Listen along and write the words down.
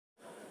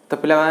तो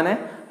पिला माने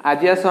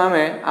आज आस आम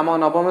आम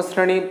नवम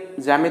श्रेणी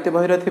ज्यामिति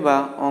बही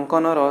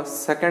अंकन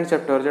सेकेंड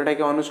चैप्टर जोटा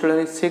कि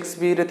अनुशीलनी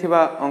 6B रे थिबा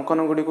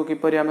अंकन गुडी को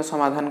किपरि आम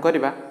समाधान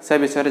करबा से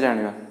विषय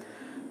जानिबा।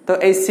 तो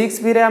ए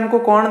 6B रे हमको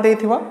कौन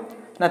देथिबो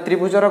ना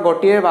त्रिभुजर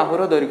गोटे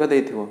बाहुर दैर्घ्य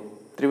देथिबो।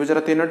 त्रिभुजर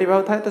तीनोटी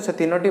बाहु थाए तो से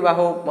तीनोटी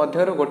बाहु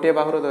मध्यरु गोटे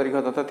बाहुर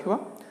दैर्घ्य दत्त थिबो।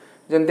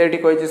 जेमते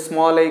एटी कहै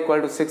स्मॉल a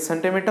 = 6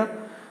 सेंटीमीटर।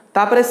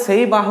 तापरे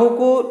सेही बाहु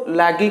को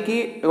लागि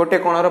कि गोटे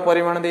कोणर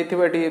परिमाण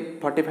देथिबो। एटी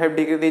 45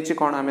 डिग्री देछि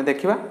कोण आमे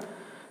देखिबा।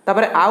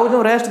 तापरे आउ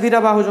जो रेस्ट दीटा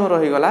बाहु जो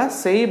रही गला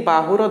सेही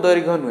बाहुर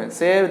दैर्घ्य नुहे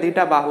से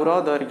दीटा बाहुर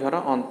दैर्घ्यर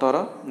अंतर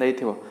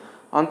देथिबो।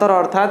 अंतर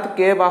अर्थात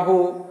के बाहु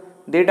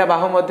दीटा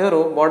बाहु मध्यरु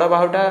बड़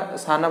बाहुटा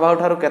सान बाहु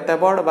ठारू केते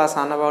बड़ बा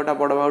सान बाहुटा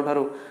बड़ बाहु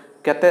ठारू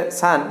केते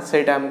सान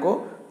सेटा हमको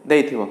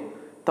देथिबो।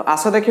 तो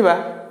आस देखिबा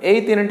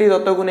एई तीनटी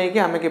दत्त को नेकी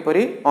आमे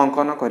किपरि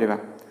अंकन करिबा।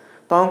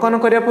 तो अंकन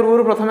करिया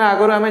पूर्व प्रथम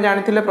आगरु आमे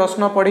जानिथिले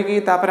प्रश्न पढ़ी कि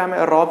तापर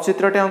आमे रफ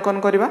चित्रटे अंकन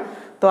करिबा।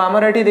 तो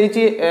आमर एटी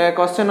देछि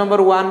question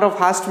number 1 row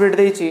first bit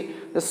देछि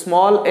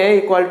स्मॉल a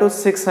 =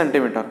 6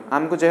 सेंटीमीटर।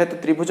 आमको जेहेतु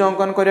त्रिभुज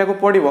अंकन करिया को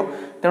पड़िबो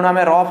तेणु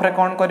आमे रफ रे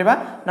कोन करिबा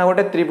ना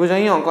गोटे त्रिभुज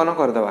ही अंकन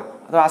कर देबा।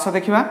 तो आस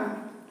देखिबा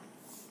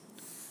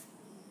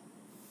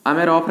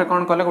आमे रफ रे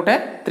कोन कले गोटे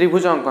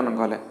त्रिभुज अंकन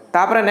कले।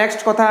 तापर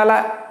नेक्स्ट कथा हला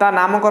ता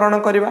नामकरण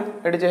करिबा।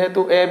 एटी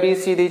जेहेतु a b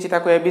c देछि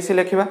ताको a b c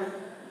लिखिबा।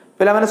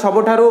 पिला माने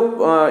सबठारु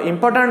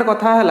इंपोर्टेंट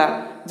कथा हला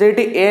जे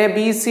एटी a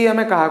b c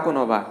आमे काहा को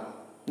नबा।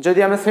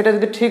 जदि आमे सेटा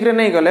जदि ठीक रे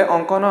नै गले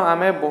अंकन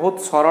आमे बहुत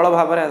सरल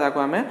भाव रे ताको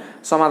आमे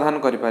समाधान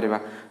करि परिबा।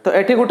 तो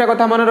एठी गुटे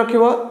कथा मन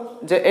रखिबो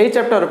जे एई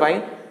चैप्टर पई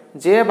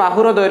जे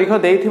बाहुर दैर्घ्य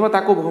देइथिबो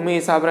ताको भूमि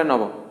हिसाब रे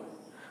नबो।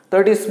 तो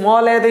एठी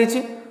स्मॉल a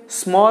देछि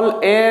small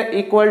a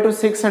 =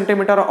 6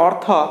 centimetre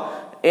earth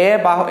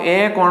a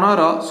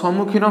कोणर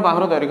सम्मुखीन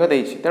बाहुर दैर्घ्य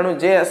देछि। तेनु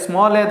जे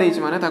स्मॉल a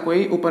देछि माने ताको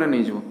एई ऊपर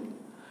नै जिवो।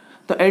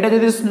 तो एटा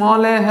जदि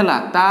स्मॉल a हला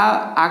ता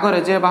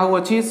आगरे जे बाहु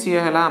अछि सी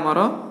हला हमर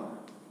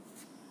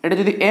एटा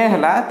जदि a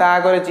हला ता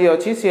आगरे जी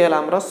अछि सी हला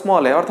हमर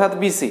स्मॉल a अर्थात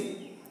bc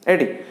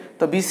एटी।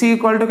 तो bc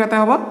 = केते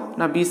हबो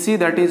ना bc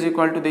that is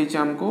equal to देछि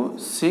हमको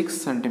 6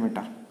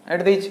 सेंटीमीटर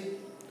एट देछि।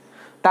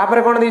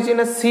 तापर कोन देछि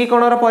ना c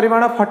कोणर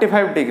परिमाण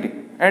 45 डिग्री।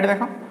 एट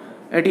देखो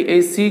एटी ए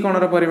c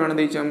कोणर परिमाण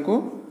देछि हमको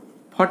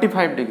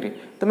 45 डिग्री।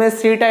 तुमे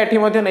c टा एठी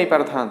मध्ये नै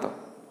पारथांतो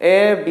a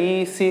b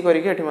c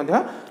करिके एठी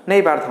मध्ये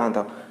नै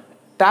पारथांतो।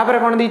 तापर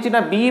कोन देछि ना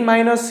b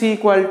 - c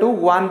 =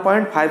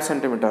 1.5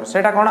 सेंटीमीटर।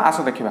 सेटा कोन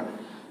आसो देखिबा।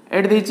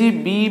 एट देछि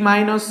b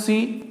 - c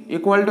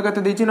इक्वल टू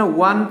केते देछि ना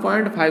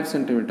 1.5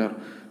 सेंटीमीटर।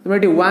 तुम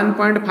एटी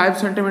 1.5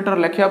 सेंटीमीटर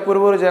लेखिया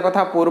पूर्व जे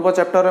कथा पूर्व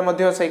चैप्टर रे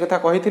मध्ये सही कथा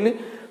कहिथिली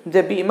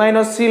जे b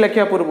 - c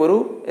लेखिया पूर्वरु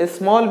A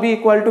small b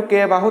equal to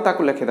k बाहु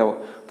ताकू लिखि देबो।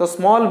 तो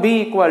small b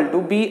equal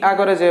to b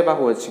आगरे जे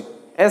बाहु अछि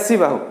ac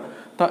बाहु।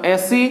 तो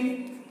ac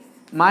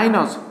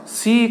 -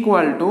 c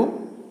equal to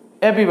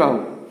ab Bahu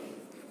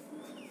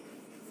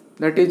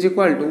that is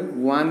equal to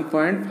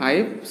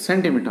 1.5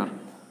 centimetre.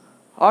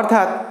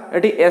 अर्थात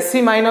एटी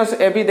AC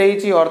 - AB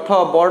देइछि अर्थ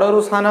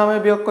बड़रु सान हम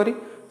वियोग करी।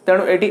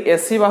 तेणु एटी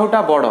AC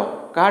बाहुटा बड़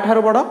कहा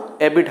ठारू बड़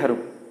AB ठारू।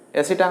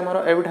 AC टा हमर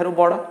AB ठारू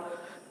बड़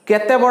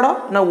केते बड़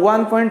ना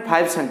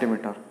 1.5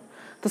 सेंटीमीटर।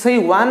 तो सही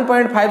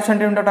 1.5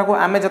 सेंटीमीटर टाको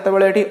आमे जते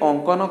बेले एटी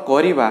अंकन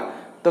करिबा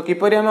तो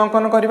किपरि आमे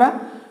अंकन करिबा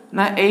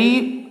ना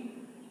एई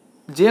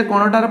जे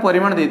कोणटार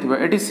परिमाण देथिबो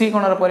एटी C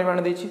कोणर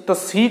परिमाण देछि। तो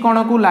C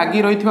कोण को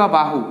लागि रहिथिबा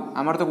बाहु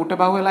हमर तो गुटे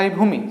बाहु हला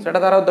भूमि सेटा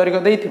तार दैर्घ्य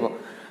देथिबो।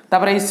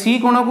 तापर ए सी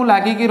कोण को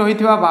लागि कि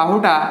रहिथिबा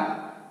बाहुटा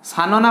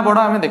सान ना बड़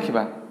आमे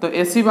देखिबा। तो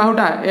एसी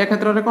बाहुटा ए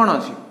क्षेत्र रे कोन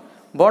अछि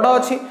बड़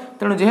अछि।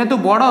 तेणु जेहेतु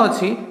बड़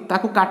अछि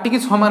ताकू काटी कि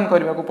समान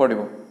करबा को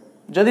पड़िबो।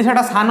 जदि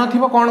सेटा सान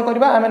थिबो कोन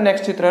करबा आमे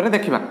नेक्स्ट चित्र रे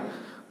देखिबा।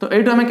 तो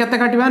एटू आमे केते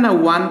काटिबा ना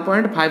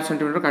 1.5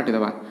 सेंटीमीटर काटि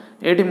देबा।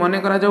 एटी मने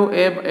करा जाऊ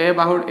ए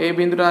बाहु ए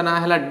बिंदुरा ना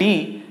हला d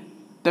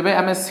तबे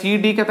आमे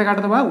CD केते काट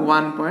देबा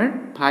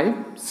 1.5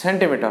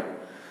 सेंटीमीटर।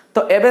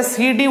 तो एबे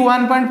CD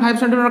 1.5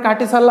 सेंटीमीटर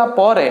काटी सारला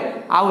परे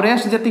आउ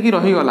रेस्ट जति की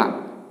रही गला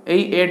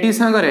एई AD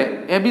संगरे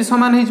AB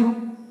समान हे जिवो।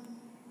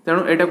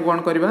 तेणु एटा को कोन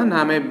करबा ना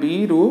हमें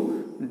B रु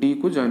D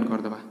को जॉइन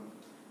कर देबा।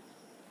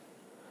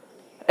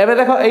 एबे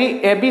देखो एई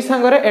AB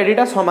संगरे AD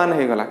टा समान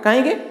हे गला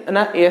काहे कि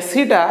ना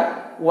AC टा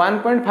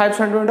 1.5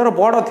 सेंटीमीटर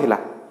बड़ थिला।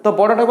 तो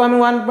बड़टा को हमें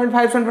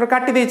 1.5 सेंटीमीटर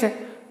काटी देछे।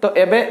 तो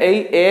एबे एई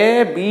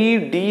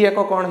ABD एक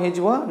कोन हे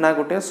जिवो ना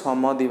गोटे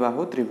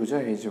समद्विबाहु त्रिभुज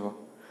हे जिवो।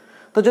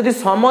 तो जदि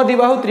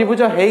समद्विबाहु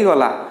त्रिभुज हेई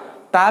गला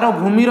तार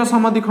भूमिर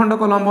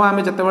समद्विखंडक लंब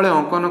आमे जते बेले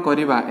अंकन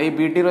करिबा एई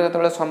बीडी रो जते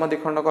बेले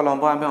समद्विखंडक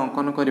लंब आमे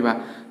अंकन करिबा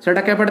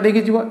सेटा के पटे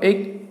देखि जिवो एई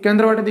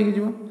केंद्र बाटे देखि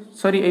जिवो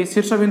सॉरी एई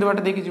शीर्ष बिंदु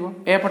बाटे देखि जिवो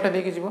ए पटे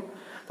देखि जिवो।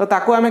 तो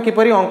ताको आमे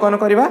किपरि अंकन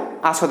करिबा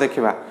आसो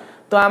देखिबा।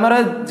 तो हमर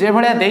जे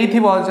भलिया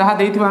देइथिबो जहा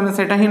देइथिबो आमे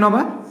सेटा ही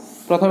नबा।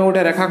 प्रथमे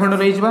गोटे रेखाखंड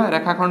नै जिबा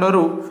रेखाखंड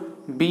रु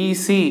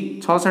BC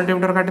 6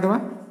 सेंटीमीटर काटि देबा।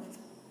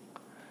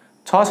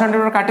 6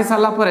 सेंटीमीटर काटी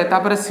सारला परे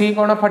तापर C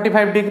कोण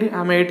 45 डिग्री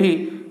आमे एठी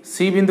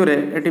C बिंदु रे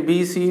एठी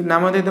BC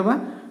नाम दे देबा।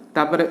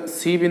 तापर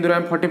C बिंदु रे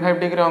हम 45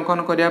 डिग्री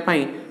अंकन करिया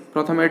पई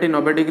प्रथमे एठी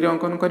 90 डिग्री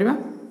अंकन करिबा।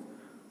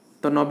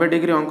 तो 90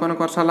 डिग्री अंकन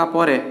कर सारला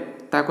परे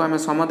ताको आमे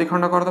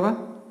समद्विखंड कर देबा।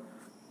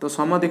 तो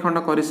समद्विखंड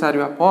करि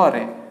सारिबा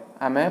परे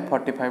आमे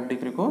 45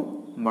 डिग्री को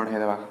बढ़े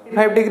देबा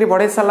 5 डिग्री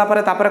बढ़े सारा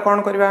पर तापर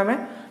कौन करबा हमें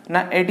ना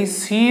एटी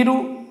सी रु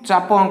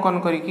चाप अंकन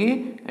करिकी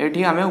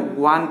एठी हमें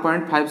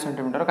 1.5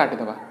 सेंटीमीटर काटी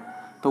देबा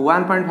तो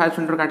 1.5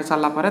 सेंटीमीटर काटी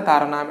सारा पर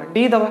तार ना हमें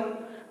डी दबा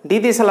डी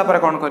दे सारा पर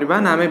कौन करबा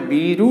ना हमें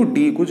बी रु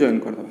डी को जॉइन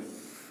कर देबा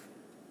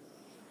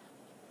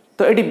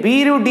तो एटी बी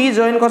रु डी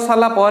जॉइन कर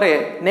सारा पर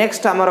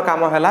नेक्स्ट हमर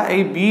काम हैला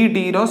ए बी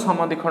डी रो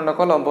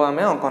समद्विखंडक लंब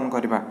हमें अंकन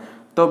करबा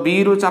तो बी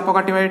रु चाप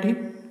काटिबा एठी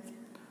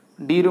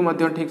डी रु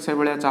मध्य ठीक से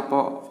बेले चाप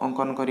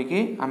अंकन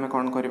करिकी आमे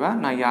कौन करबा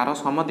ना यार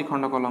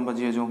समद्विखंडक लंब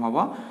जे जो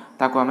हबो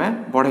ताको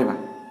हमें बढ़ेबा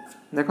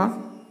देखो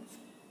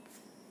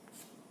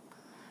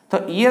तो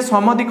ये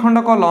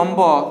समद्विखंडक लंब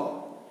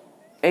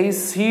ए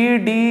सी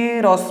डी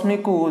रश्मि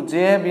को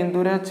जे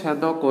बिंदु रे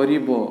छेद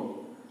करिवो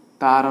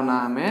तार ना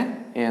हमें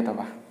ए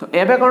दबा तो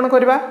एबे कौन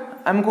करबा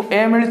हमको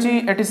ए मिलची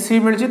एटी सी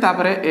मिलची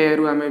तापरे ए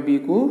रु हमें बी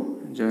को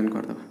जॉइन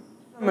कर दबा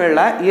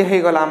मिलला ये हे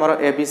गला हमर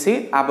एबीसी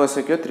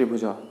आवश्यक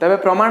त्रिभुज तबे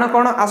प्रमाण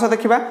कोन आसो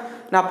देखिबा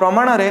ना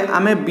प्रमाण रे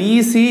आमे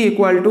बीसी =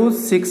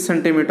 6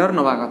 सेंटीमीटर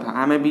नवा कथा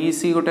आमे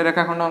बीसी गोटे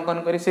रेखाखंड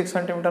अंकन करी 6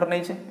 सेंटीमीटर नै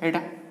छे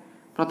एटा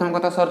प्रथम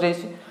कथा सर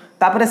जाईछि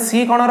तापरे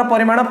सी कोणर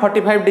परिमाण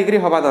 45 डिग्री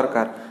हवा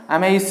दरकार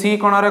आमे ई सी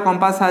कोणर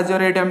कंपास साहाय्य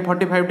रे एटा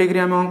 45 डिग्री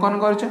आमे अंकन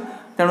करछे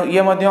तेनु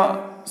ये मध्य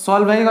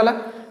सॉल्व हे गला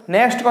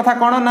नेक्स्ट कथा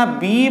कोन ना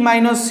b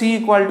 - c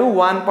 =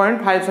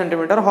 1.5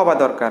 सेंटीमीटर हवा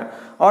दरकार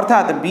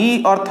अर्थात b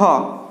अर्थ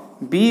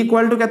b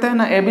 = केते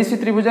ना एबीसी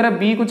त्रिभुज रे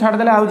b को छाड़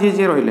देले आउ जे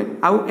जे रहिले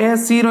आउ ए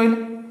सी रहिले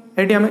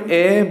एटी हम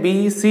ए बी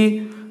सी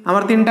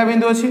हमर तीनटा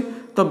बिंदु अछि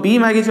तो b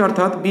मागी छै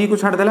अर्थात b को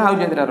छाड़ देले आउ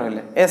जेतरा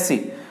रहिले एसी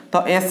तो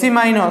AC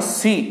 -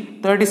 C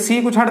तो एटी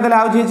C को छाड़ देले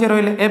आउ जे जे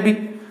रहिले AB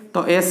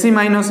तो AC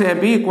 -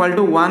 AB =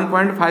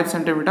 1.5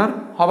 सेंटीमीटर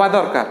हवा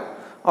दरकार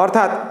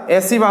अर्थात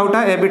AC बाहुटा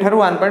AB ठारू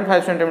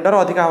 1.5 सेंटीमीटर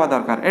अधिक हवा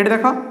दरकार एटी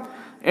देखो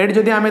एटी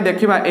जदी हमें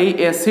देखिबा एई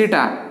AC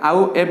टा आउ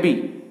AB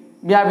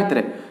बिया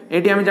भितरे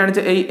एटी हम जानि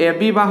छे एई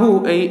AB बाहु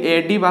एई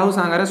AD बाहु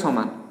संगरे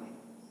समान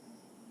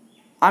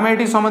आमे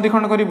एटी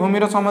समद्विखंड करी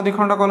भूमिर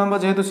समद्विखंड कलम्ब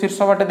जेहेतु शीर्ष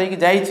बाटे देकी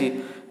जाईची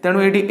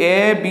तेनु एटी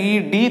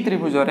ABD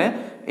त्रिभुज रे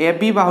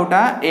AB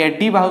बाहुटा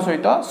AD बाहु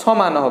सहित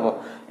समान हबो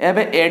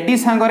एबे AD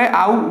संगरे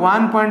आउ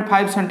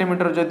 1.5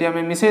 सेंटीमीटर जदी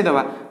हमें मिसै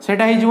देबा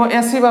सेटा हि जिवो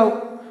AC बाहु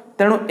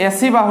तेनु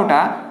AC बाहुटा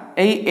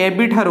एई AB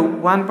ठारू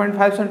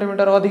 1.5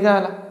 सेंटीमीटर अधिक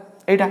हला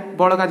एटा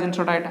बळका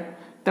जिंसटा एटा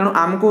तेनु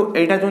हमको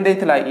एटा जो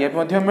देइथिला ये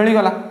मध्ये मिली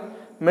गला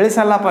मिली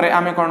साला परे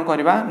आमे कोन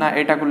करबा ना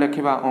एटा को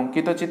लेखिबा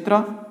अंकित चित्र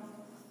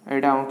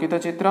एटा अंकित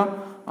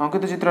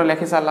चित्र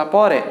लिखि सारा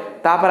पर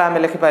तापर आमे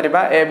लिखि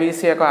परिबा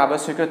एबीसी एक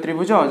आवश्यक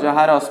त्रिभुज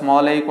जहार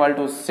small a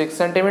 = 6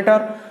 centimetre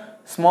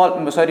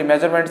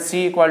measurement c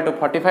 =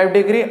 45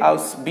 degree और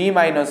b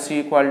 - c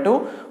 =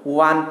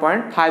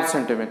 1.5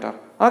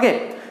 सेंटीमीटर ओके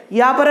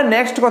या पर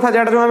नेक्स्ट कथा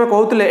जेटा जो हमें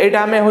कहउतले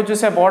एटा हमें होछु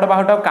से बड़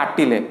बाहुटा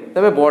काटिले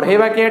तबे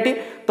बढ़ेबा केटी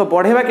तो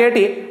बढ़ेबा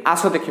केटी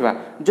आसो देखिबा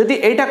जदी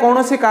एटा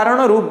कोनोसी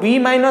कारण रु b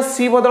 -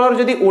 c बदल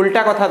जदी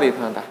उल्टा कथा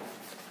देथांता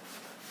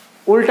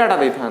उल्टाटा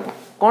देथांता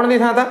कौन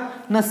देथांता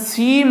ना c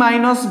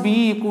 - b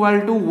 =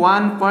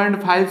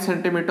 1.5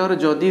 सेंटीमीटर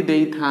जदी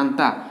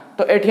देथांता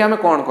तो एठी हमें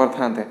कौन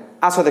करथांते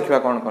आसो देखिबा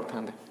कौन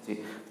करथांते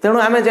तेनु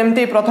हमें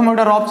जेमती प्रथम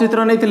गोटे रफ चित्र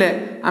नैतिले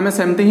हमें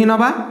सेमती ही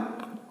नबा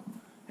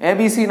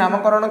एबीसी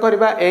नामकरण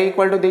करबा a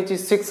 = देछि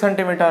 6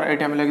 सेंटीमीटर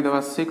एठी हम लिखि देबा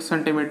 6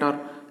 सेंटीमीटर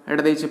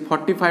एटा देछि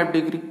 45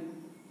 डिग्री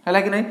हैला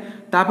कि नै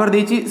तापर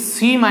देछि c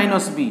 -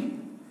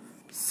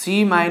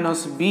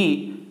 b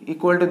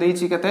 =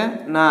 देछि केते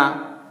ना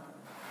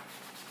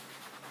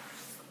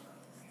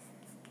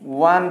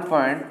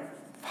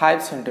 1.5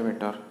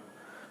 सेंटीमीटर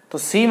तो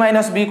c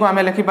 - b को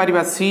हमें लिखि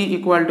परिबा c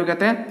 =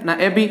 केते ना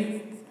ab -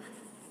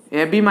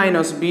 b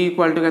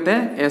 = केते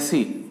ac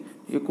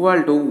 =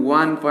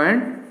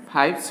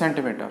 1.5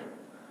 सेंटीमीटर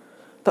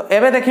तो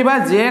एबे देखिबा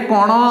जे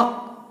कोण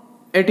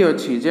एटी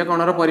अछि जे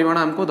कोणर परिमाण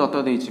हमको दत्त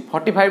देछि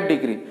 45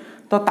 डिग्री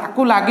तो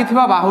ताकू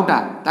लागिथिबा बाहुटा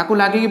ताकू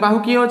लागि बाहु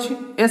की अछि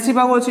AC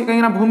बाहु अछि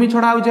कहिना भूमि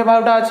छडा जे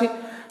बाहुटा अछि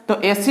तो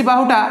AC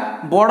बाहुटा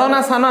बड़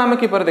ना सान आमे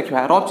कि पर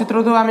देखिबा रफ चित्र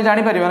तो आमे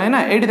जानि परिबा नै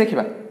ना एटी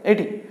देखिबा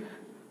एटी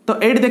तो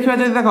एटी देखिबा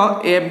जे देखो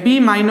AB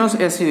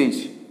 - AC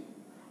देछि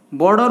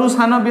बड़रू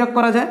सान वियोग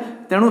करा जाय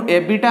तेनु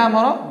AB टा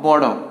हमर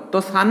बड़ तो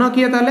सान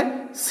किए ताले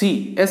C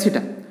AC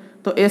टा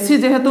तो AC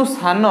जेहेतु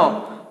सान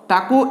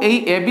ताकू एई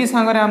AB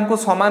संगरे हमको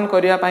समान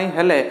करिया पई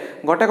हेले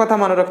गोटे कथा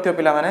मन रखथियो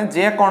पिला माने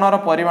जे कोणर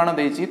परिमाण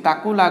देछि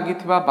ताकू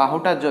लागिथिबा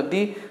बाहुटा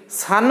जदी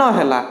सान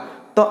हैला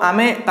तो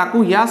आमे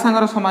ताकू या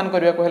संगर समान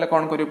करिया को हेले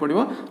कोन करियो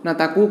पड़िबो ना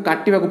ताकू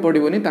काटिबा को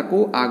पड़िबोनी ताकू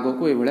आगो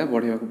को ए भले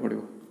बढ़ेबा को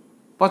पड़िबो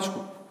पछकू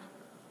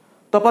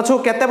तो पछू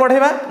केते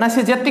बढ़ेबा ना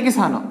से जेति की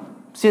सान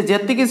से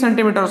जेति की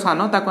सेंटीमीटर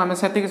सान ताकू हमें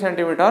सेति की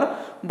सेंटीमीटर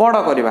बड़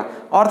करबा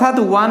अर्थात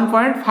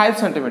 1.5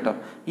 सेंटीमीटर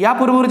या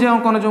पूर्व जे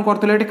अंकन जो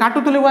करथले एटी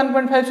काटुतले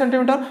 1.5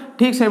 सेंटीमीटर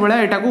ठीक से बेला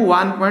एटा को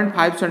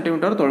 1.5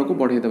 सेंटीमीटर तळ को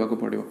बढ़े देबा को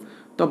पड़िबो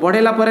तो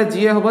बढ़ेला परे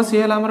जी हबो सी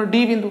हला हमर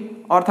डी बिंदु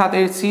अर्थात ए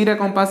सी रे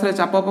कंपास रे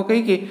चाप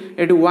पकई कि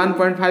एटी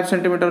 1.5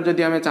 सेंटीमीटर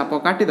जदी हमें चाप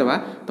काटी देबा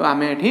तो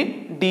हमें एठी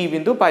डी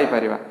बिंदु पाई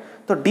परिबा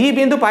तो डी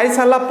बिंदु पाई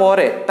साला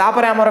परे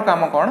तापरे हमर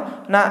काम कोन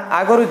ना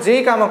आगरु जे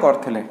काम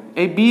करथले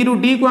ए बी रु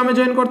डी को हमें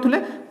जॉइन करथले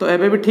तो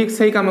एबे भी ठीक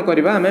सही काम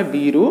करबा हमें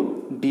बी रु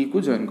डी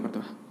को जॉइन करदे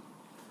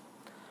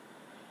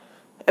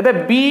एबे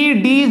बी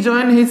डी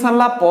जॉइन हो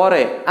सारा पर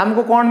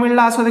आमको कौन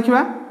मिलला आस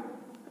देखा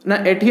ना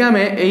एठी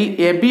आमे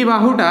ए बी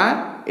बाहुटा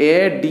ए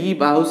डी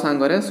बाहु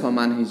सांगरे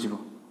समान हो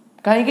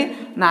कहीं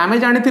ना आमे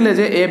जानी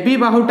जे ए बी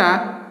बाहुटा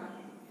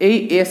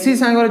एसी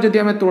सांगरे जदि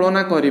आमे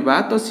तुलना करिबा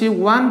तो सी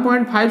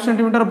 1.5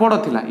 सेंटीमीटर बड़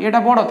थिला एटा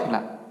बड़ थिला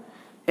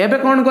एबे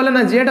कौन कले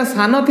ना जेटा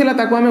सान थिला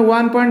ताको आमे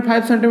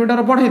 1.5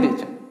 सेंटीमीटर बढ़ाई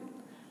देछे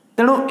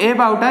तेणु ए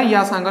बाहुटा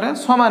या सांगरे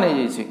समान हो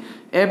जाइए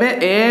एबे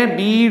ए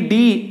बी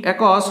डी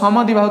एक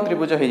समद्विबाहु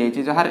त्रिभुज हो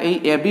जाइए जहार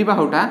ए बी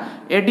बाहुटा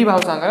ए डी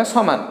बाहु सांगरे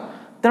समान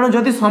तेणु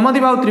जदि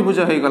समद्विबाहु त्रिभुज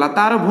हो गला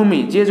तार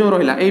भूमि जे जो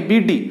रहिला ए बी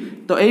डी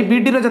तो ए बी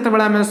डी रो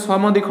जतेबेले आमे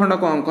समद्विखंड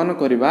को अंकन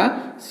करिबा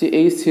सी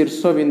ए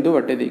शीर्ष बिंदु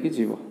बाटे देकी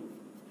जीवो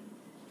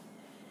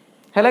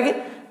है कि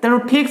तेणु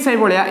ठीक से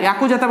भाया या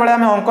जितेबाला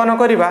आम अंकन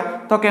करवा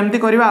तो केमती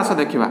करवा आस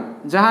देखा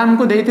जहाँ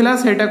आमको देता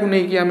सेटा को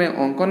लेकिन आम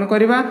अंकन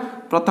करवा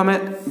प्रथम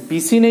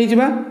बीसी नहीं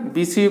जावा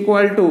बीसी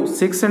इक्वाल टू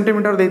 6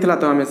 सेंटीमीटर देता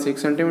तो आम 6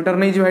 सेंटीमीटर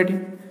नहीं जावा ये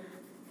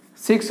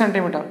 6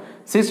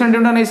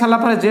 सेंटीमीटर नहीं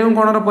सारापर जो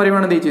कोणर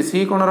परिमाण देती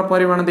सी कोणर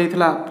परिमाण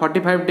देता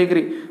 45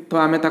 डिग्री तो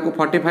आम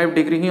 45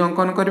 डिग्री ही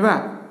अंकन करवा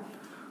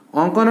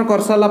अंकन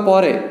कर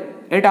सारापर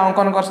यहाँ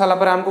अंकन कर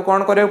सारापर आमको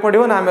कौन करा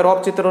पड़ो ना आम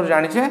रफ चित्र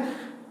जाचे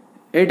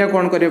एटा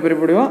कौन करिया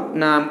पड़ो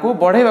ना आमको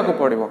बढ़ेवा को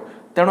पड़ो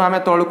तेणु आम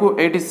तौक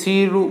ये सी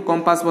रु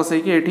कंपास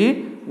बसैकी ये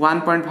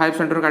 1.5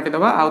 सेंटीमीटर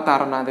काटिदेवा आउ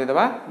तार ना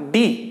देदेवा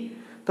डी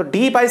तो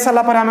डी पाई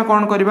सारापर आम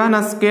कौन करवा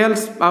ना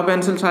स्केल्स आ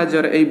पेंसिल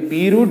साहाय्य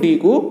बी रु डी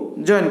को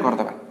जॉइन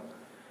करदेवा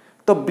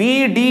तो बी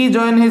डी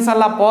जॉइन हो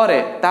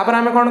सारापर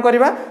आम कौन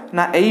करवा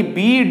ना यही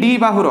बी डी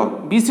बाहुर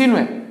बीसी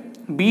नुहे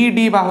बी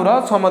डी बाहुर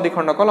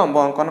समद्विखंडक लंब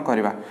अंकन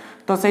करवा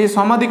तो सही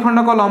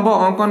समद्विखंडक लंब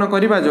अंकन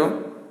करवा जो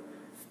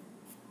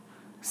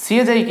सी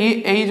जाइकी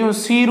एई जो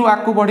सी रु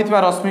आकु बढ़ी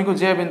रश्मि को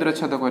जे बिंदु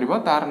छेद करिवो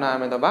तार ना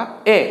आमे दबा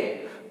ए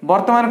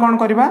वर्तमान कौन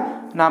करवा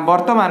ना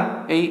वर्तमान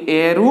एई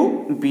ए रु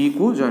बी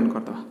को जॉइन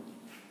करदबा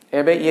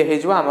एबे ये हे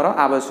जो हमर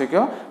आवश्यक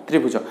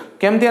त्रिभुज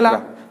केमती हला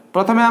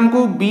प्रथमे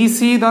हमको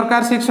बीसी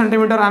दरकार 6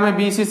 सेंटीमीटर आमे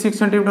बीसी 6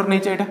 सेंटीमीटर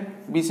नहीं एटा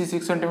बीसी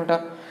 6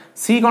 सेंटीमीटर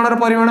सी कोणर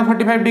परिमाण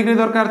 45 डिग्री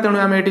दरकार तेणु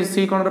आमे एटी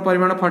सी कोणर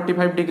परिमाण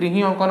 45 डिग्री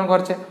ही अंकन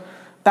करछे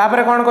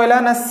तापरे कौन कहला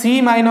ना सी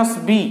माइनस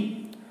बी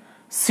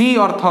सी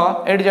अर्थ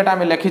ये जेटा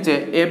आम लिखीचे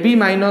ए बी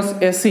माइनस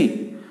ए सी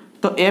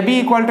तो ए बी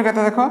इक्वाल टू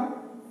केते देख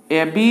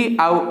ए बी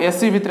आउ ए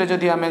सी भितर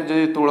जदि आम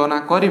तुलना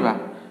करवा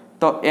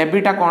तो ए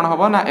बीटा कौन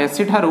हम ना ए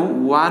सी ठारू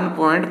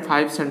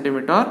 1.5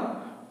 सेंटीमीटर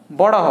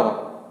बड़ हम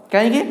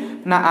कहीं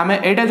ना आम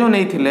एटा जो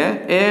नहीं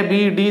ए बी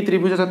डी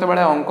त्रिभुज जो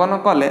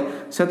अंकन कले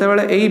से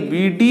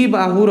बी डी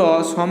बाहुर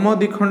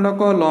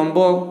समद्विखंडक लंब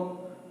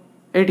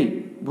एटी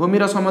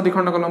भूमिर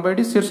समद्विखंडक लंब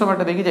ये शीर्ष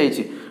बाट देखी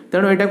जाइए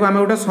तेणु यहाँ को आम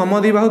गोटे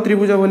समद्विबाहु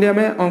त्रिभुज बोली आम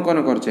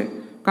अंकन करचे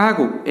क्या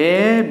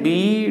ए बी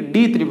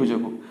डी त्रिभुज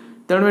को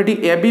तेणु ये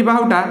ए बी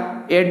बाहुटा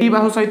ए डी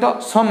बाहु सहित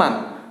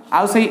सामान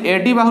आउ से ए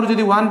डी बाहु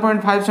जब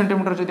 1.5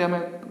 सेंटीमीटर जब आम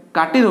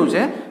काटी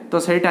दौचे तो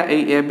सहीटा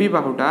ए बी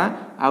बाहुटा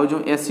आउ जो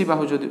ए सी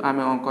बाहु जो आम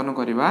अंकन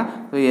करवा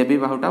तो ए बी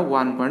बाहुटा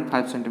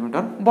 1.5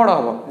 सेंटीमीटर बड़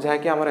हम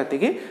जहाँकि आमर एति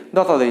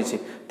दत्त देती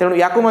तेणु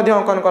या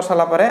अंकन कर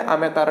सारापर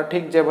आम तार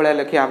ठीक जो भाया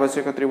लिखी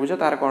आवश्यक त्रिभुज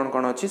तार कौन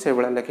कौन अच्छी से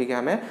भाया लिखिकी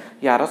आम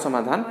यार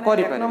समाधान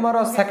कर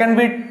नंबर सेकेंड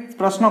बिट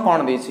प्रश्न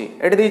कौन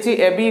देती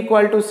A B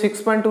equal to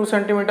 6.2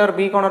 centimetre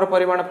B कोणर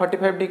परिमाण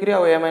 45 डिग्री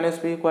और ए minus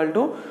B equal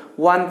to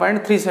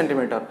 1.3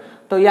 centimetre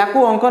तो या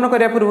अंकन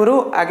करने पूर्व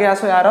आगे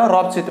आस यार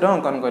रफ चित्र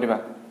अंकन करवा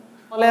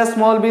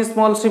स्मॉल बी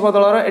स्मॉल सी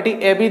बदल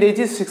ए बी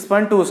देती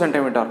 6.2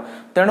 सेंटीमीटर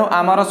तेणु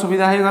आमर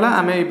सुविधा हो गला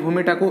आम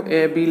भूमिटा को ए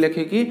बी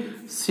लिखिकी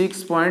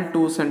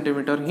 6.2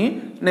 सेंटीमीटर ही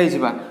नहीं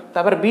जावा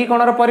तापर बी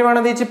कोणर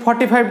परिमाण देती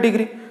 45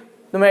 डिग्री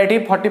तुम ये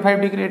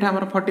 45 डिग्री ये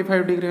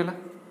 45 डिग्री है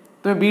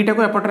तुम बीटा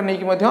को एपटे नहीं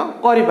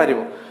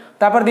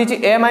कर देती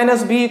ए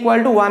minus B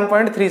equal to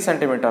 1.3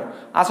 centimetre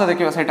आस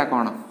देखा से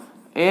कौन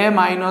ए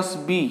माइनस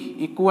बी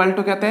इक्वाल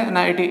टू के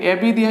ना ये ए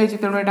बी दिखाई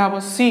तेणु यहाँ हम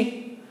सी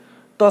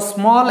तो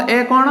स्मॉल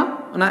ए कौन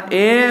ना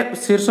ए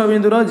शीर्ष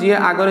बिंदुर जी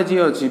आगे जी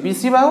अच्छी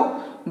बीसी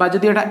बाहु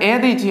जदि एटा ए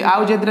देछि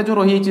आउ जे जो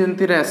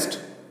रही रेस्ट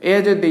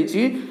ए जो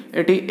देछि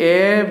एटी ए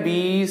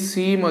बी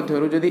सी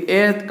मध्यरु जदि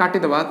ए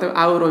काटिदेबा तो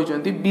आउ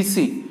रही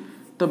बीसी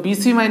तो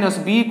BC minus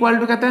B equal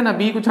to के ना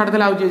बी को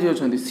छाड़देले आउ जे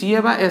अच्छी सी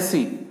ए बा ए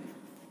see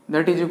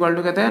that is equal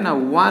to के ना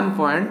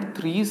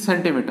 1.3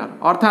 सेंटीमीटर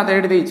अर्थात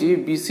ये देछि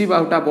बीसी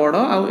बाहुटा बड़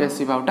आउ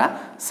एसी बाहुटा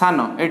सान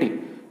एटी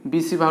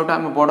बीसी बाहुटा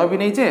आम बड़ भी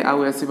नहींचे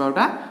आउ एसी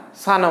बाहुटा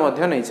सान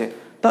नहींचे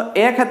तो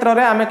ए क्षेत्र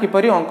में आम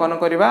किपरि अंकन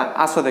करवा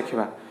आस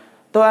देखा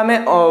तो आम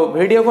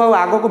वीडियो को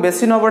आग को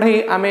बेसी न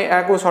बढ़ई आम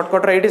या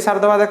सर्टकट्रे ये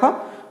सारदे देख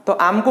तो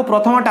आमको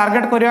प्रथम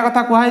टार्गेट करने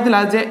कथा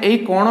कहला जे यही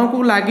कोण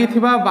को लगी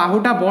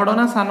बाहुटा बड़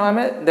ना सान आम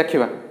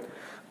देखा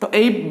तो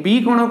यही बी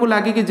कोण को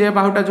लगिकी जे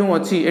बाहुटा जो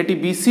अच्छी ये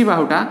बीसी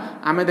बाहुटा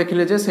आम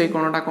देखिले जे से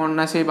कोणटा कौन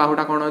ना से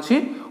बाहुटा कौन अच्छी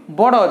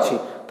बड़ अच्छी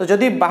तो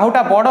जदि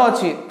बाहुटा बड़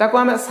अच्छी ताको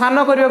आम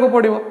सान करने को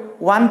पड़ो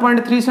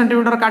 1.3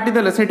 सेंटीमीटर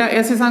काटिदेले सेटा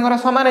एसी सांगर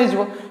सामान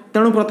हो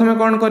तेणु प्रथम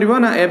कौन कर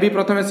ए बी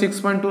प्रथम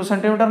 6.2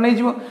 सेंटीमीटर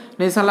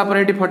नहीं सारापर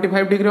ये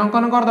 45 डिग्री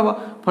अंकन करदेव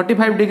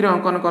 45 डिग्री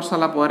अंकन कर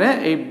सारापर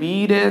ये बी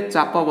रे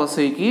चाप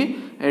बसईकि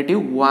ये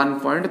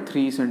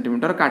 1.3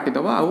 सेंटीमीटर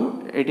काटिदेव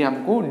आउट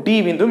आमको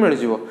डी बिंदु मिल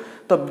जाव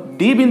तो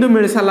डी बिंदु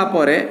मिल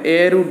सारापर ए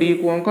रु डी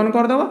को अंकन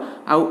करदेव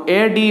आउ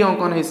ए डी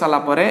अंकन हो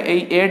सारापर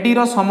ए डी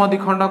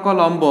समद्विखंडक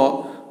लंब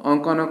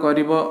अंकन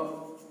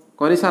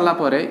कर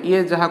सारापर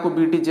ये जहाँ को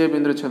बीटी जे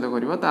बिंदु छेद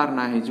कर तार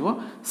ना हो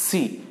सी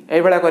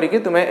ये करके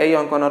तुम्हें यही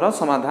अंकन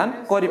समाधान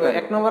कर।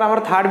 एक नंबर आम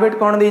थर्ड बिट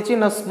कौन देती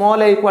ना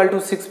small A equal to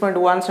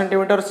 6.1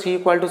 centimetre C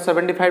equal to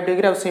 75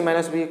 degree और सी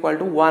minus B equal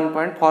to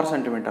 1.4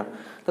 centimetre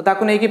तो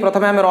ताकू नहीं कि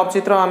प्रथम आम रफ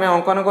चित्र आम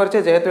अंकन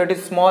करचे जेहेतु ये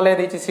स्मॉल ए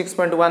देती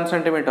 6.1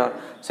 सेंटीमीटर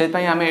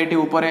से आम ये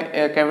ऊपर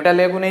कैपिटाल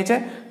ए को नहींचे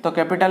तो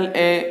कैपिटाल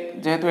ए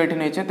जेहेतु ये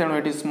नहींचे तेणु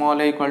ये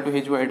स्मॉल ए इक्वाल टू हो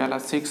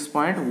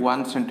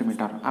 6.1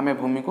 सेंटीमीटर आम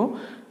भूमि को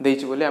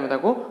देची बोली आम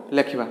ताको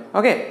लिखा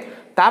ओके।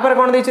 तापर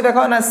कौन देची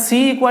देखो ना सी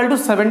इक्वाल टू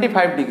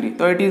 75 डिग्री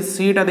तो ये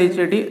सी टा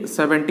देची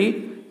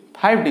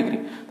 75 डिग्री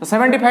तो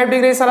 75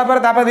 डिग्री सारापर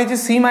तापर देची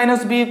सी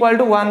minus B equal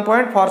to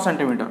 1.4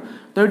 centimetre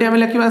तो ये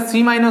लिखा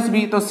सी माइनस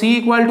बी तो सी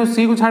इक्वाल टू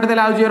सी को छाड़दे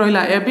आज ये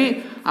रहा ए बी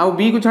आउ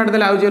बी को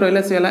छाड़दे आज ये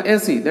रहा सी है ए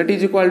see that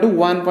is equal to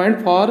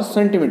 1.4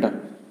 centimetre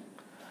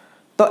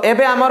तो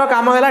एबे आमर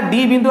काम है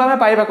डी बिंदु आम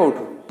पाइबा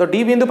कौटू तो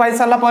डी बिंदु पाई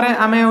सारापर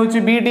आम हूँ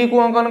बी डी को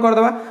अंकन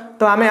करदे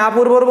तो आम आ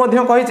पूर्व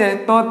कहीचे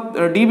तो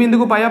डी बिंदु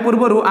को पाइबा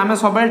पूर्व आम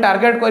सब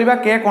टार्गेट करवा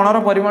के कोणर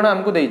परिमाण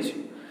आमको देछि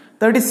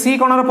तो ये सी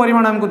कोणर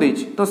परिमाण आमको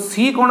देछि तो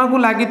सी कोण को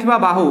लगी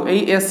बाहु यही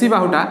एसी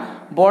बाहुटा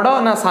बड़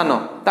ना सान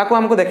ताको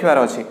आमको देखबार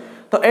अच्छी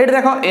तो ये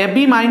देख ए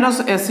बी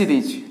माइनस एसी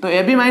देछि तो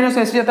ए बी माइनस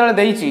एसी जो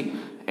देछि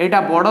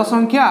एटा बड़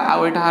संख्या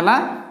आउटा है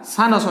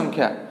सान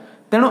संख्या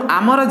तेणु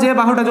आमर जे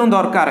बाहुटा जो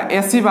दरकार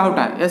एसी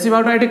बाहुटा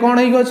ये कौन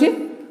होगी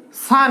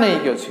सान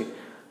होगी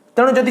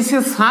तेणु जदि सी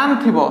सान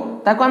थी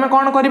ताको आम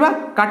कौन करवा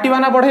काटिबा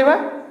ना बढ़ेबा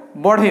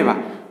बढ़ेबा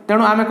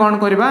तेणु आम कौन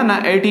करवा ना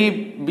ये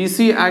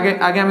बीसी आगे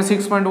आगे आम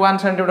 6.1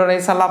 सेंटीमीटर हो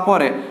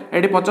सारापर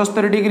ये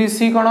 75 डिग्री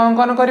सी कौन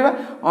अंकन करवा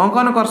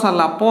अंकन कर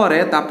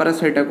सारापर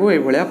सेटा को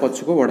ये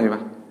पछको बढ़ेबा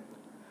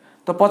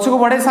तो पछको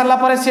बढ़े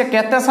सारापर सी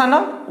केते सान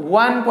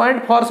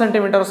 1.4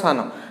 सेंटीमीटर सान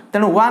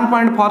तेणु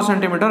 1.4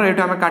 सेंटीमीटर ये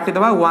आम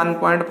काटिदेवा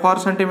 1.4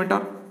 सेंटीमीटर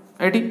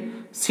ये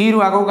सी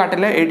रु आगे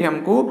काटिले ये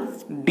आमको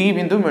डी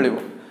बिंदु मिल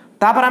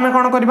तापर आम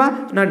कौन करवा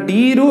ना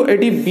डी रु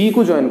एटी बी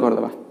को जॉइन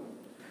करदे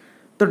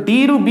तो डी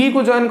रु बी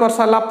को जॉइन कर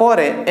सारा पर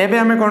एबे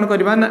आम कौन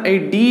करवा ना ए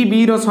डी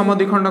बी रो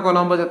समद्विखंडक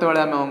लंब जिते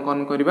आम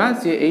अंकन करवा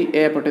सी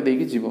ए पटे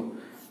देकी जीव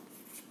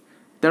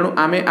तेणु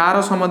आम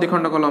आर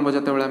समद्विखंडक लंब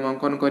जिते आम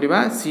अंकन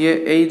करवा सी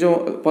ए जो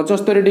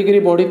 75 डिग्री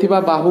बढ़ी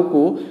बाहु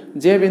को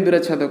जे बिंदु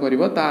छेद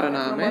कर तार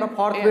नाम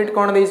फोर्थ बिट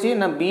कौन देसी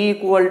ना बी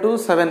इक्वल टू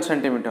 7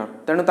 सेंटीमीटर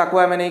तेणु ताकू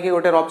आम नहीं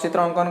गोटे रफ चित्र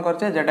अंकन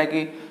करचे जेटा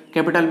कि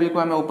कैपिटल बी को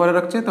आम ऊपर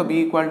रखचे तो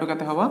बी इक्वल टू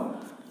केते हबो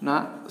ना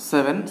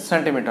 7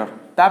 सेंटीमीटर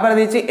तापर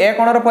देछि ए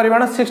कोणर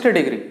परिमाण 60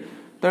 डिग्री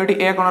तो ये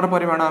ए कोणर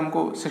परिमाण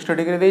हमको 60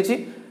 डिग्री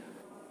देछि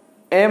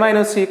ए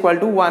minus C equal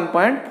to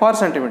 1.4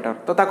 centimetre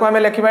तो ताको आम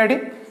लिखा ये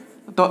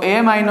तो ए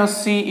माइनस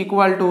सी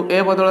इक्वल टू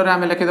ए बदल में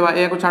आम लिखिदेवा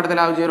ए को छाड़दे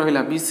आज ये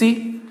रहा B C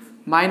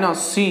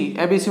minus C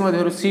A B C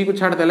मध्य सी को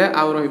छाड़दे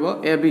आउ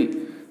A B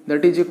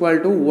that is equal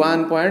to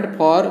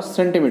 1.4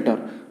 centimetre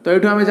तो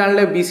ये आम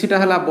जानले बी सी टा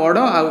है बड़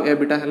आउ ए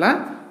बी टा है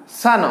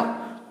सान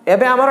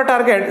एबे आमर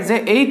टार्गेट जे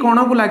एई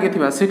कोण को लागि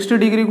 60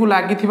 डिग्री को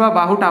लागि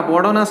बाहुटा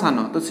बड़ ना सान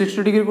तो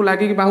 60 डिग्री को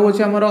लागि बाहु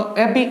अछि आमर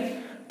ए बी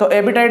तो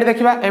ए बीटा ये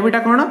देखा ए बीटा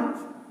कौन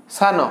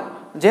सान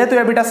जेहेतु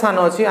ए बीटा सान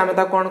अच्छी आम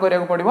ताको कौन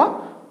करिया पड़ो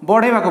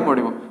बढ़ेवा को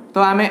पड़ो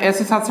तो आम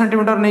एसी 7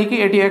 सेंटीमीटर नहीं कि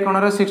ये कोण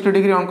 60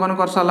 डिग्री अंकन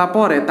कर सारा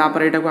पर यहाँ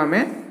आम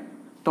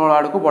तल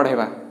आड़ को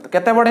बढ़ेवा तो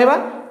केते बढ़ेवा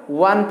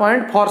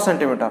 1.4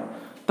 सेंटीमीटर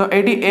तो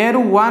ये ए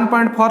रु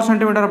 1.4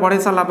 सेंटीमीटर बढ़े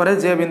सारापर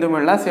जे बिंदु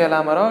मिलला सी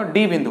आमर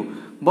डी बिंदु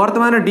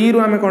बर्तमान डी रु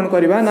आम कौन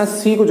करवा ना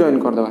सी को जॉइन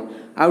करदे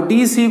आउ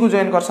डी सी को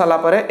जॉइन कर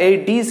सारापर ए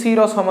डी सी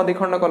रो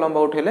समद्विखंडक लंब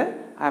उठेले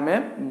आम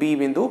बी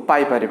बिंदु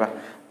पाई परिबा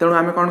तेणु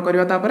आम कौन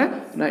करवा तापर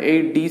ना ए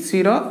डी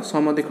सी रो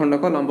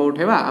समद्विखंडक लंब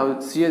उठेबा आउ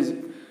सी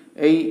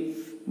ए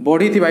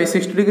बढ़ी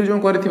 60 डिग्री जो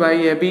करथिबा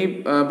ए बी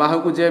बाहु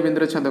को जे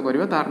बिंदु छेद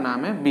करिवो तार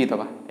नाम बी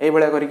दबा ए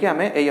बळा करके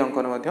आमे एई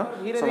अंकन मध्य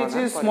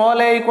समाधान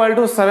small A equal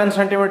to 7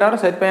 centimetre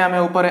सेत पे आमे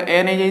ऊपर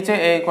ए नै जाइछे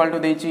ए इक्वल टू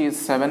देछि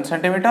 7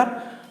 सेंटीमीटर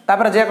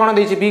तापर जे कोन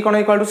देछि B cone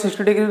equal to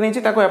 60 degree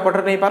नैछि ताको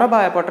एपटर नै पारो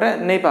बा एपटर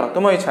नै पारो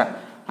तुम इच्छा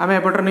आमे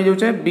एपटर नै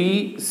जाउछे बी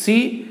सी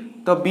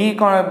तो बी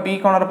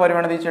कोणर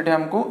परिमाण देछि एठी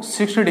हमको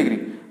 60 डिग्री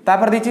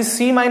तापर देछि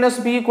सी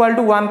minus B equal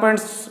to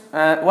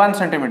 1.1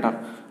 centimetre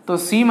तो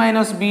c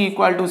minus B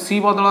equal to सी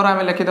बदल आम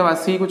लिखिदेवा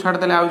सी को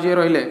छाड़दे आज ये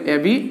रहिले ए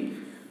बी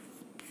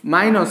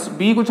माइनस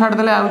बी को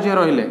छाड़दे आज ये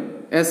रहिले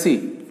ए see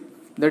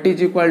that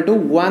is equal to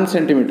 1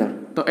 centimetre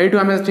तो ये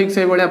आम ठीक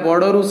से भाया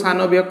बड़ रु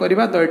सान वियोग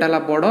करवा तो यहाँ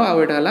बड़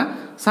आउटा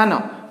सान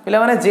पे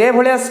मैंने जे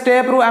भाया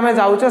स्टेप रु आम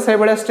जाऊे से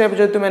भाया स्टेप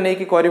जो तुम्हें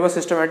नहीं कर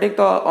सिस्टमेटिक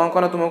तो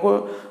अंकन तुमको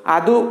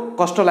आदौ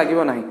कष्ट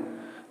लगे ना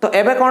तो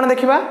एबे कौन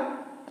देखा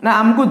ना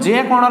आमको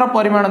जे कोणर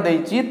परिमाण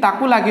देइछि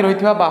ताकू लागि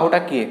रहिथिबा बाहुटा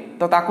किए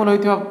तो ताकू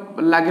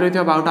लागि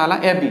रहिथिबा बाहुटा हला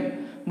ए बी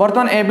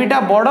बर्तमान ए बीटा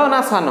बड़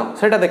ना सान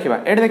सेटा देखिबा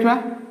एठी देखिबा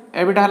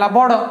ए बीटा हला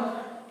बड़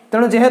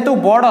तेणु जेहेतु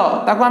बड़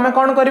ताकू आमे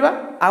कोन करबा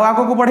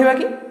आगो को बढ़ेबा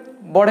कि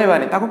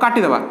बढ़ेबानी ताकू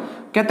काटी देबा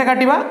केते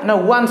काटिबा ना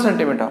 1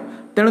 सेंटीमीटर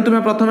तेणु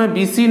तुम्हें प्रथम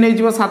बीसी नहीं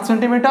जीव 7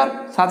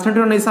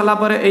 सेंटीमीटर नहीं सारा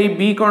पर यही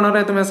बी कोण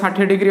रे तुम्हें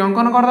 60 डिग्री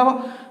अंकन करदेव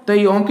तो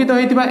ये अंकित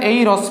होता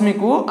यही रश्मि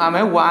को आम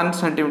 1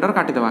 सेंटीमीटर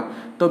काटिदेवा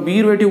तो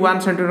बी रु 1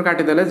 सेंटीमीटर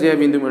काटिदेले जे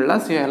बिंदु मिलला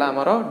सी है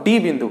आमर डी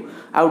बिंदु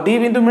आउ डी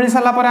बिंदु मिल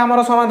सारा पर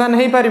आमर समाधान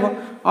हो पार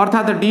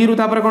अर्थात डी रु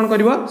तापर कौन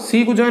कर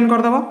सी को जॉइन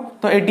करदेव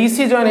तो ये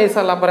डीसी जॉइन हो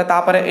सारा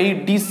पर यही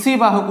डीसी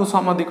बाहु को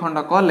समद्विखंड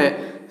कले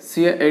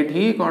सी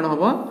ये कौन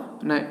हम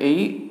ना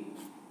यही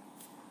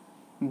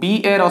बी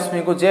ए रश्मि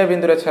को जे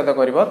बिंदु रे छेद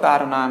करिवो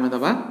तार नाम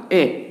दबा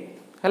ए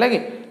हैला कि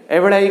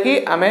एबेला कि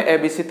आमे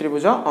एबीसी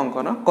त्रिभुज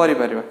अंकन करि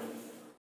परिबा।